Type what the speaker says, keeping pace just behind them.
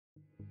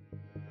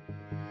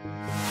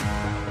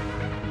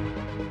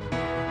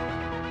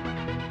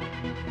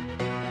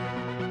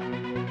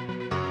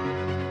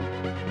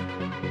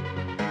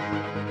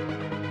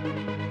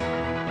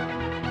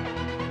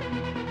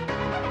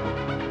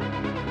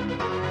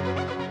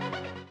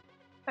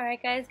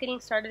Alright guys, getting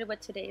started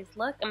with today's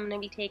look. I'm going to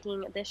be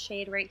taking this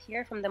shade right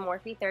here from the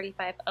Morphe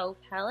 350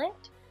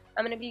 palette.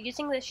 I'm going to be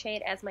using this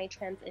shade as my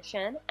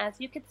transition. As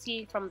you can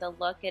see from the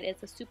look, it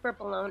is a super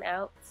blown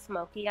out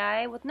smoky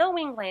eye with no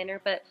wing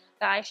liner, but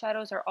the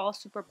eyeshadows are all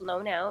super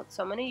blown out.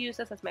 So I'm going to use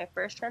this as my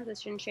first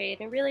transition shade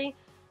and really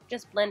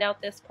just blend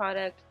out this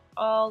product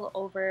all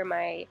over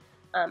my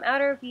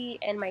outer V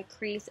and my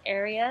crease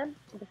area.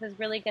 This is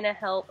really going to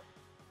help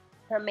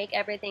make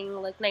everything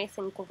look nice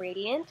and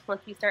gradient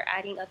once we start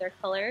adding other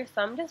colors.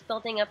 So I'm just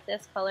building up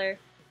this color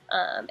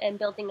and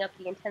building up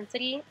the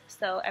intensity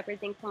so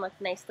everything can look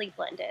nicely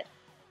blended.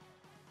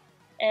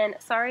 And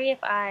sorry if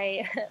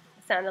I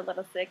sound a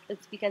little sick,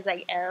 it's because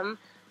I am,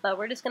 but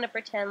we're just going to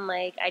pretend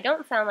like I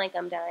don't sound like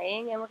I'm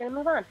dying and we're going to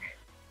move on.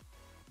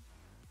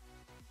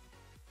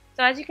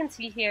 So as you can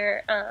see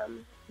here,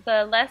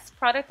 the less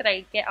product that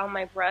I get on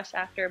my brush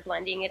after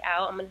blending it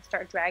out, I'm going to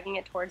start dragging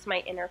it towards my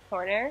inner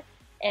corner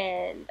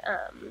and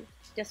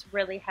just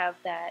really have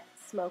that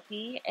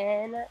smoky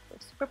and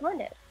super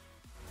blended.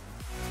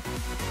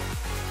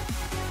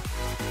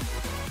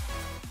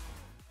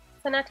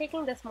 So now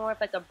taking this more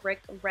of like a brick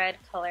red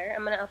color,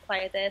 I'm going to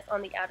apply this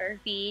on the outer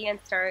V and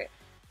start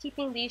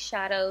keeping these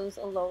shadows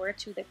lower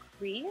to the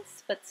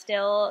crease, but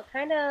still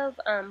kind of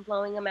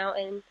blowing them out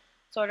and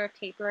sort of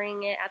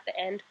tapering it at the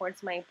end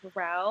towards my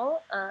brow.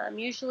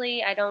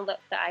 Usually I don't let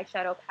the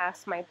eyeshadow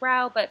pass my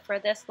brow, but for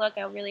this look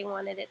I really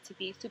wanted it to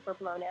be super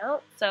blown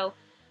out. So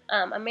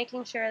I'm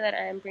making sure that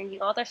I'm bringing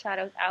all the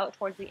shadows out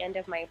towards the end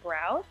of my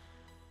brow.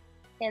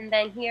 And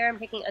then here I'm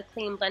taking a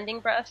clean blending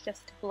brush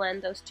just to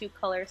blend those two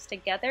colors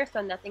together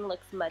so nothing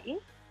looks muddy.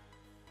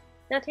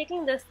 Now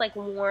taking this like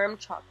warm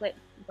chocolate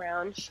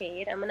brown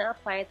shade, I'm going to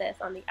apply this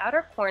on the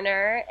outer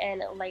corner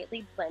and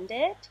lightly blend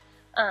it.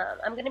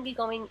 I'm going to be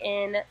going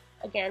in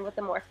again with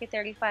the Morphe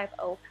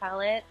 350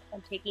 palette.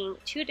 I'm taking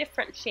two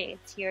different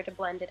shades here to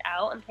blend it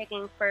out. I'm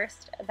taking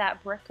first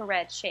that brick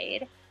red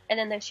shade and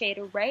then the shade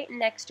right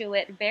next to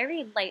it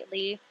very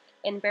lightly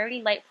and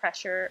very light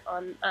pressure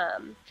on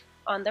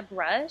the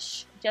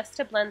brush just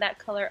to blend that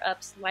color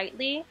up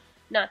slightly,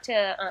 not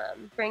to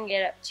bring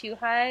it up too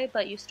high,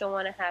 but you still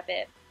want to have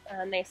it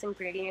nice and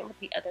gradient with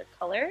the other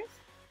colors.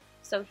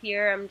 So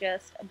here I'm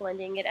just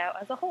blending it out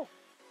as a whole.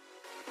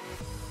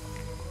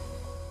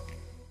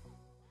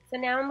 So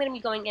now I'm going to be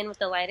going in with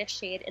the lightest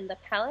shade in the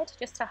palette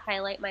just to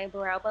highlight my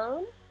brow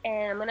bone.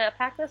 And I'm going to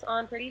pack this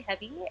on pretty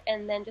heavy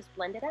and then just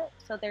blend it out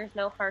so there's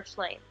no harsh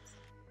lines.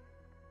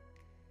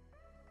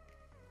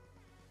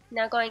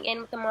 Now going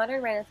in with the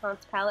Modern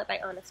Renaissance palette by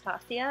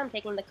Anastasia, I'm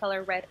taking the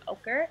color Red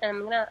Ochre and I'm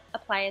going to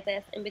apply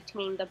this in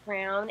between the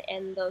brown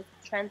and those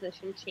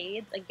transition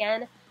shades.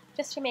 Again,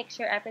 just to make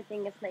sure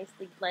everything is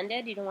nicely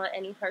blended. You don't want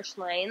any harsh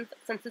lines.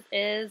 Since this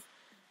is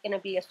going to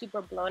be a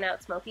super blown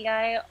out smoky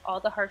eye, all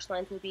the harsh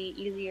lines will be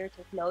easier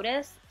to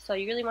notice, so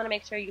you really want to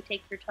make sure you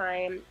take your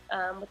time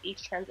with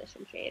each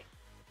transition shade.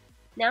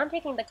 Now I'm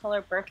taking the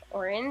color Burnt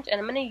Orange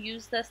and I'm going to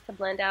use this to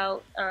blend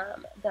out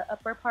the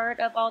upper part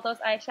of all those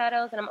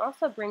eyeshadows, and I'm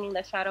also bringing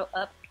the shadow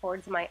up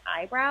towards my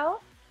eyebrow.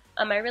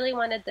 I really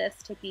wanted this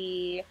to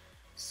be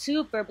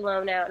super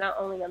blown out, not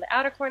only on the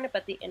outer corner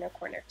but the inner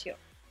corner too.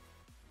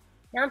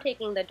 Now I'm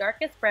taking the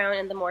darkest brown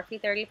in the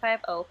Morphe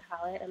 350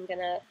 palette. I'm going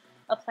to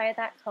apply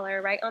that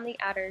color right on the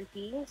outer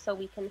V so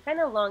we can kind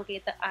of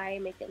elongate the eye,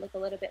 make it look a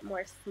little bit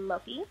more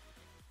smoky.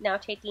 Now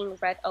taking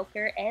Red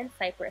Ochre and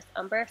Cypress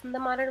Umber from the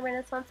Modern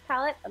Renaissance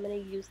palette, I'm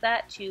going to use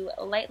that to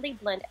lightly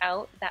blend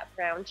out that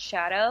brown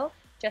shadow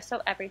just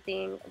so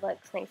everything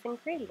looks nice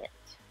and gradient.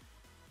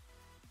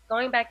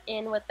 Going back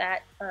in with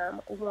that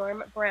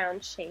warm brown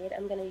shade,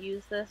 I'm going to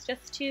use this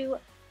just to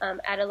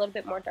add a little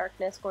bit more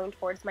darkness going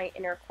towards my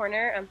inner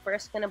corner. I'm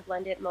first going to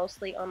blend it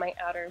mostly on my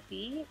outer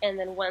V, and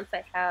then once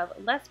I have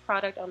less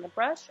product on the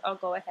brush, I'll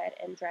go ahead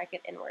and drag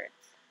it inwards.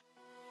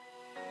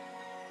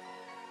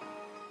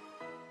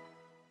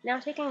 Now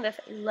taking this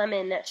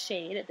lemon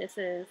shade, this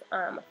is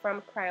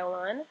from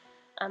Kryloan.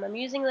 I'm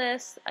using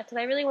this because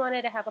I really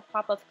wanted to have a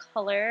pop of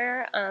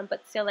color,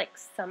 but still like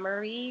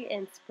summery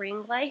and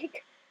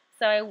spring-like.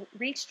 So I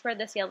reached for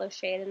this yellow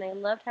shade and I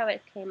loved how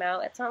it came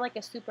out. It's not like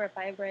a super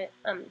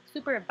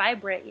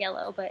vibrant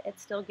yellow, but it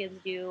still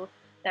gives you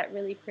that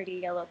really pretty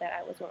yellow that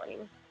I was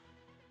wanting.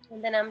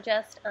 And then I'm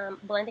just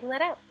blending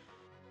that out.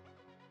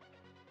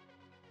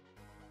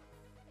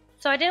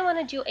 So I didn't want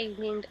to do a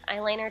winged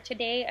eyeliner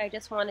today. I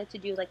just wanted to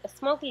do like a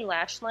smoky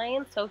lash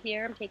line. So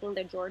here I'm taking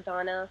the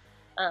Jordana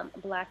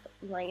black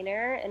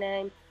liner and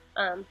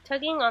I'm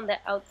tugging on the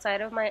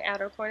outside of my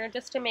outer corner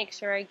just to make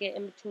sure I get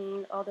in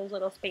between all those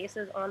little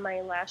spaces on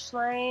my lash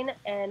line.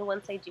 And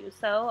once I do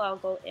so, I'll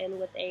go in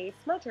with a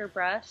smudger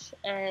brush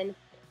and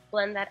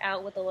blend that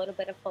out with a little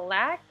bit of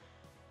black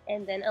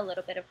and then a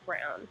little bit of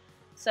brown.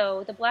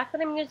 So the black that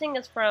I'm using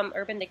is from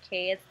Urban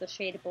Decay. It's the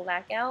shade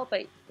Blackout,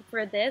 but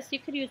for this you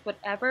could use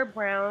whatever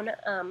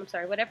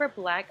whatever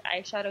black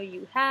eyeshadow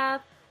you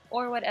have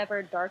or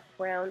whatever dark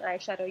brown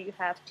eyeshadow you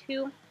have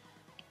too.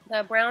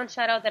 The brown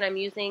shadow that I'm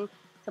using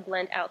to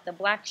blend out the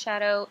black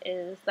shadow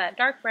is that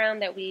dark brown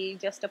that we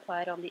just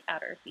applied on the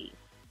outer V.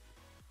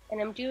 And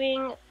I'm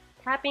doing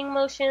tapping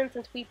motions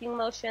and sweeping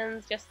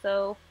motions just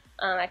so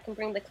I can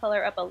bring the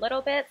color up a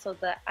little bit so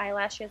the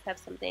eyelashes have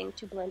something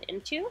to blend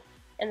into.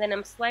 And then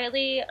I'm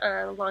slightly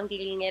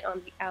elongating it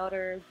on the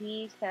outer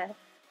V to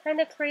kind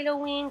of create a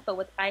wing, but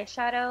with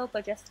eyeshadow,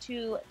 but just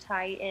to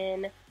tie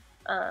in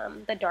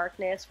the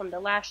darkness from the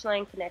lash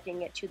line,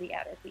 connecting it to the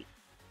outer V.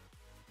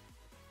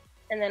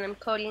 And then I'm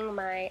coating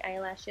my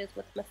eyelashes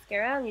with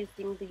mascara. I'm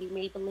using the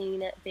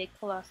Maybelline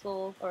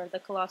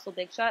Colossal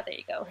Big Shot. There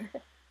you go.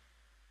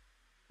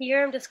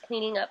 Here I'm just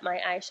cleaning up my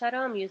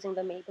eyeshadow. I'm using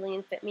the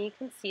Maybelline FITME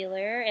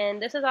concealer,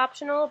 and this is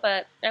optional,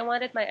 but I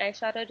wanted my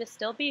eyeshadow to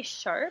still be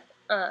sharp,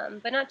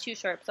 but not too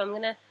sharp, so I'm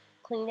going to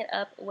clean it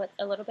up with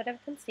a little bit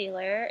of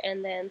concealer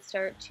and then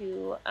start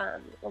to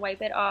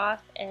wipe it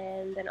off,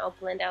 and then I'll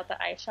blend out the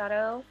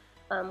eyeshadow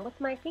with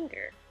my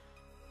finger.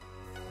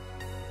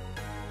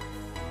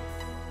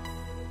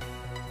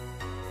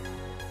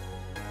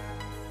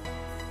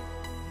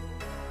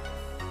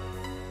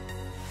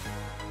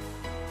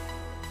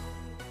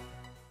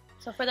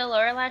 So for the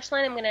lower lash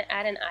line, I'm going to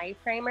add an eye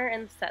primer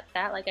and set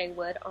that like I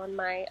would on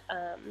my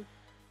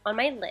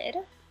lid.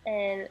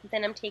 And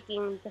then I'm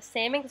taking the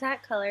same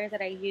exact color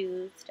that I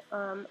used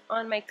on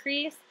my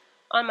crease,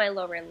 on my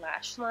lower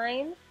lash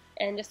line,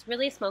 and just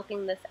really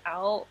smoking this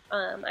out.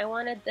 I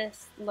wanted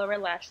this lower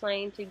lash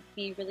line to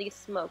be really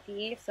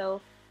smoky,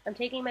 so I'm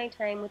taking my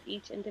time with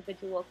each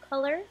individual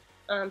color.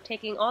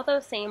 Taking all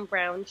those same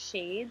brown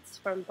shades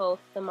from both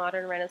the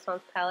Modern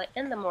Renaissance palette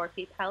and the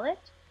Morphe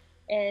palette,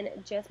 and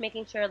just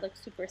making sure it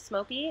looks super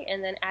smoky,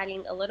 and then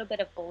adding a little bit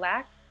of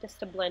black just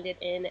to blend it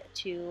in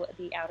to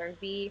the outer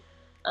V.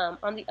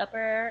 On the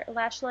upper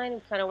lash line,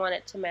 we kind of want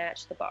it to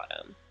match the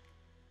bottom.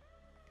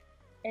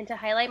 And to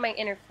highlight my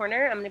inner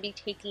corner, I'm going to be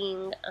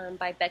taking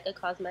by Becca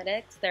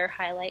Cosmetics their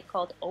highlight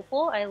called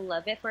Opal. I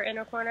love it for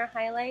inner corner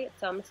highlight,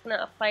 so I'm just going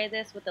to apply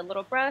this with a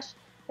little brush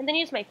and then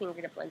use my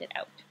finger to blend it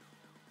out.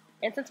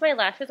 And since my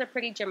lashes are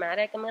pretty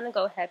dramatic, I'm going to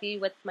go heavy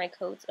with my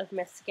coats of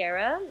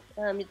mascara.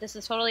 This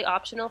is totally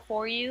optional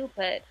for you,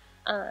 but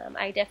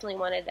I definitely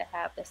wanted to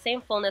have the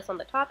same fullness on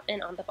the top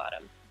and on the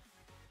bottom.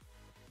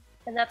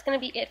 And that's going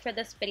to be it for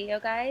this video,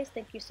 guys.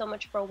 Thank you so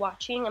much for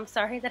watching. I'm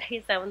sorry that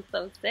I sound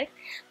so sick,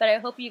 but I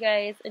hope you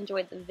guys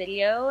enjoyed the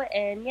video.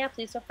 And yeah,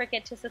 please don't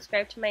forget to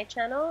subscribe to my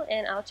channel,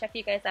 and I'll check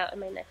you guys out in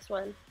my next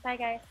one. Bye,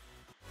 guys.